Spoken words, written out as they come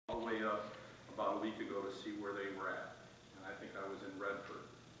a week ago to see where they were at, and I think I was in Redford.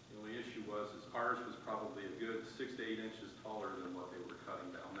 The only issue was ours was probably a good 6 to 8 inches taller than what they were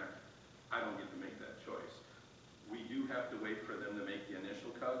cutting down there. I don't get to make that choice. We do have to wait for them to make the initial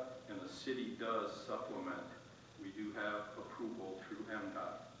cut, and the city does supplement. We do have approval through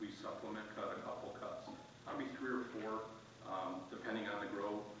MDOT. We supplement cut a couple cuts, probably 3 or 4, depending on the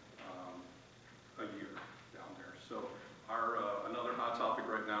grow, a year down there. So our another hot topic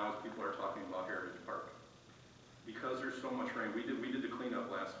right now is people are talking about Heritage Park. Because there's so much rain, we did the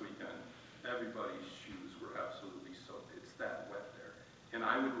cleanup last weekend. Everybody's shoes were absolutely soaked. It's that wet there. And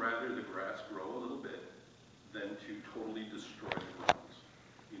I would rather the grass grow a little bit than to totally destroy the grounds.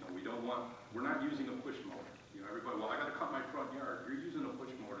 You know, we're not using a push mower. You know, everybody, well, I gotta cut my front yard. You're using a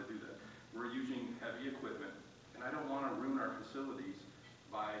push mower to do that. We're using heavy equipment, and I don't wanna ruin our facilities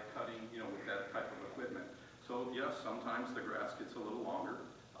by cutting, you know, with that type of equipment. So yes, sometimes the grass gets a little longer,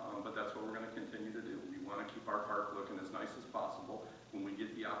 but that's what we're gonna continue to do. We wanna keep our park looking as nice as possible. When we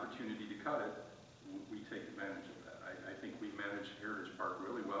get the opportunity to cut it, we take advantage of that. I think we manage Heritage Park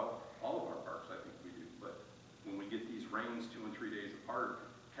really well. All of our parks, I think we do. But when we get these rains 2 and 3 days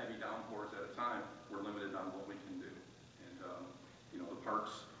apart, heavy downpours at a time, we're limited on what we can do. And you know, the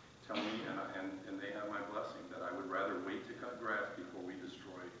parks tell me, and they have my blessing, that I would rather wait to cut grass before we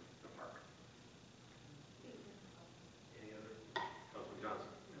destroy the park. Any other? Councilman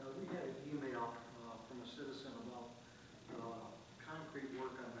Johnson. We had an email from a citizen about concrete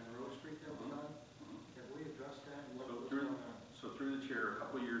work on Monroe Street that was done. Have we addressed that? And what was going on? So through the chair, a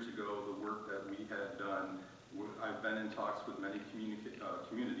couple of years ago, the work that we had done, I've been in talks with many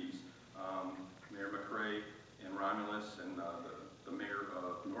communities, Mayor McRae and Romulus and the mayor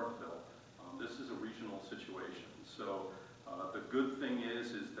of Northville. This is a regional situation. So the good thing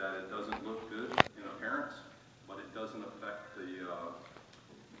is that it doesn't look good in appearance, but it doesn't affect the,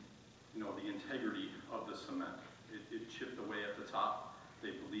 you know, the integrity of the cement. It chipped away at the top.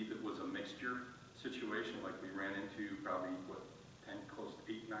 They believe it was a mixture situation like we ran into probably, what, 10, close to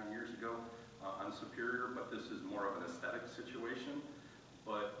 8, 9 years ago on Superior, but this is more of an aesthetic situation.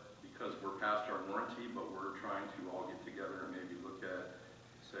 But because we're past our warranty, but we're trying to all get together and maybe look at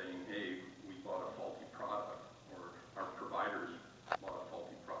saying, hey, we bought a faulty product, or our providers bought a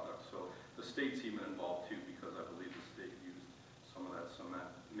faulty product. So the state's even involved too, because I believe the state used some of that cement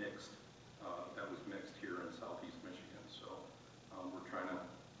mixed, that was mixed here in southeast Michigan. So we're trying to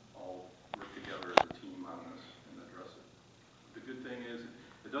all work together as a team on this and address it. The good thing is,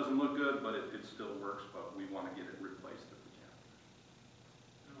 it doesn't look good, but it still works, but we want to get it replaced if we can.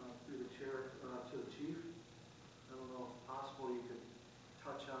 Through the chair, to the chief, I don't know if possible you could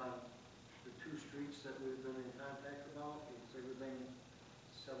touch on the 2 streets that we've been in contact about. Is everything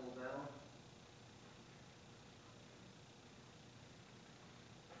settled down?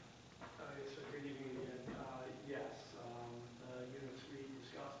 Yes, sir. Good evening again. Yes, the units we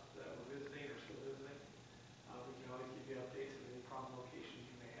discussed that we're visiting are still visiting. We can always give you updates on any problem locations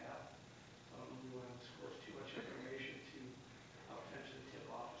you may have. We want to disclose too much information to potentially tip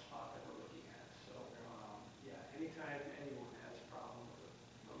off a spot that we're looking at. So, yeah, anytime anyone has a problem with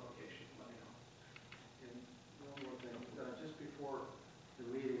a location, let me know. And one more thing, just before the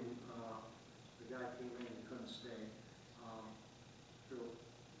meeting, the guy came in and couldn't stay.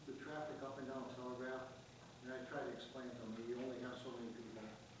 The traffic up and down Telegraph, and I tried to explain to him, you only have so many people,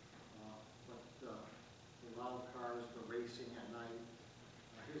 but the loud cars, the racing at night.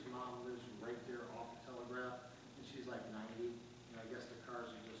 His mom lives right there off the Telegraph, and she's like 90, and I guess the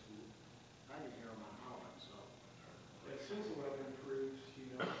cars are just, I can hear them on Holland, so. As soon as the weather improves,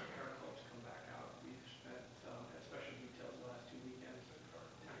 you know, the car clubs come back out. We've spent, at special details the last 2 weekends,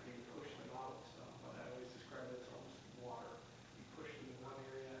 kind of getting pushed them out. So what I always describe it as almost water. You push them in one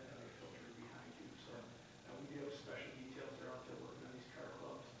area and they filter behind you. So we do have special details that are out there working on these car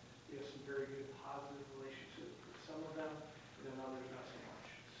clubs. We have some very good positive relationships with some of them, and then others not so much.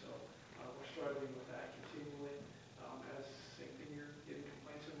 So we're struggling with that continually.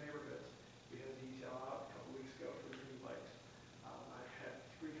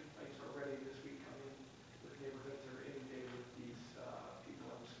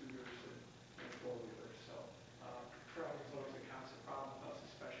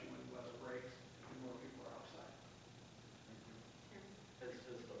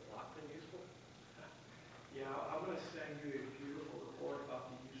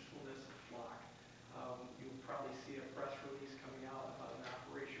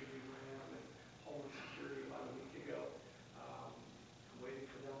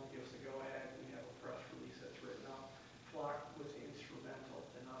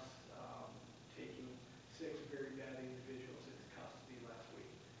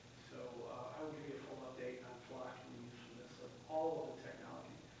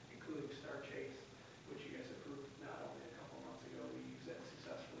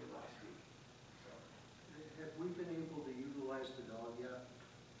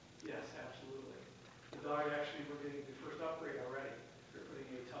 Yes, absolutely. The dog, actually, we're getting the first upgrade already. They're putting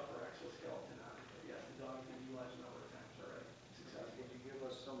a tougher exoskeleton on it. But yes, the dog's been utilized a number of times already, successfully. Can you give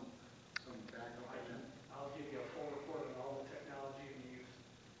us some backup on that? I'll give you a full report on all the technology we use.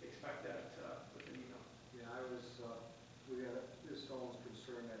 Expect that with an email. Yeah, this fellow's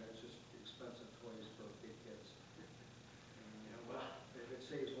concerned that it's just expensive toys for big kids. Yeah, well, If it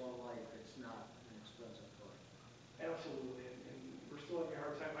saves one life, it's not an expensive toy. absolutely, and we're still having a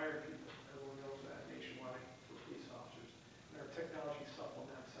hard time hiring people. Everyone knows that nationwide for police officers. And our technology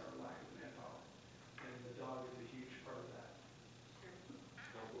supplements our lack of manpower, and the dog is a huge part of that.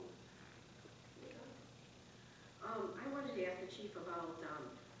 I wanted to ask the chief about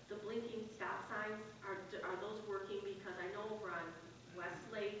the blinking stop signs. Are those working? Because I know over on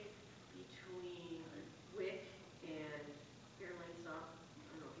Westlake between Wick and Fairlane South,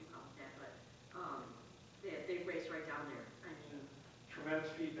 I don't know if you call it that, but they race right down there. I mean,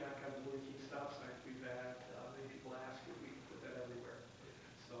 Tremendous feedback on the blinking stop signs we've had. Many people ask if we can put that everywhere.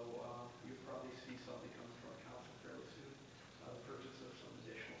 So you'll probably see something coming from council fairly soon, the purchase of some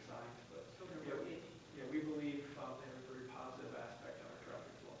additional signs. But so they're yeah, working. yeah, we believe they have a very positive aspect on our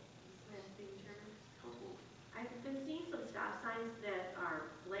traffic flow. Last thing, Chairman. I've been seeing some stop signs that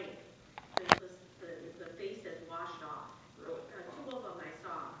are blank. The face is washed off. Really? Two of them I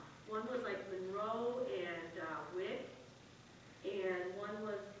saw. One was like Monroe and Wick, and one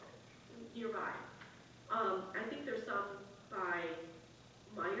was nearby. I think there's some by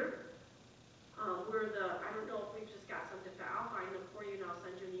Meyer, I don't know if we've just got some I'll find them for you and I'll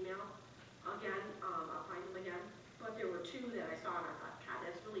send you an email again. I'll find them again. But there were two that I saw and I thought, God,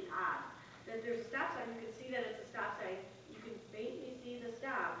 that's really odd. That there's a stop sign, you can see that it's a stop sign, you can faintly see the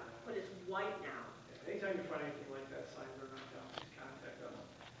stop, but it's white now. Anytime you find anything like that, signs are not down, just contact us.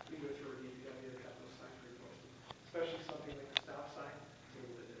 We go through a DPW to have those signs reposted. Especially something like a stop sign,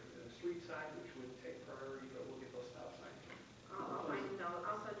 a street sign, which would take priority, but we'll get those stop signs.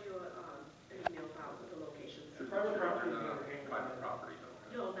 I'll send you an email about the locations. Private property, Not on the other hand, private property though.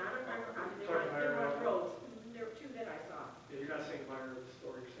 No, not on private property, Sorry, there Meyer. were roads. There were two that I saw. Yeah, you're not saying Meyer the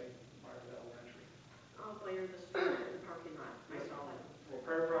store, you're saying Meyer the elementary. By the store in the parking lot. I saw them. Well,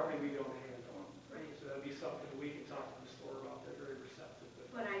 private property, we don't handle. Right. So that'd be something we can talk to the store about, they're very receptive.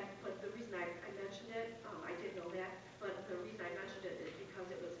 But the reason I mentioned it, I did know that, but the reason I mentioned it is because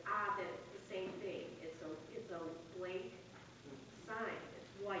it was odd that it's the same thing. It's a blank sign.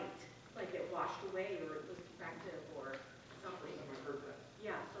 It's white, like it washed away or it was defective or something. I've heard that.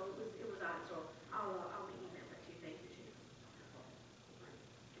 Yeah, so it was odd. So I'll email it to you. Thank you, Chief.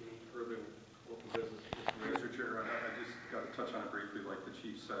 Any further open business? Mr. Chair, I just got to touch on it briefly like the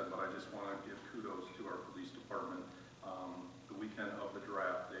chief said, but I just want to give kudos to our police department. The weekend of the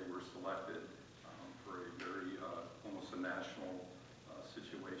draft, they were selected for a very, almost a national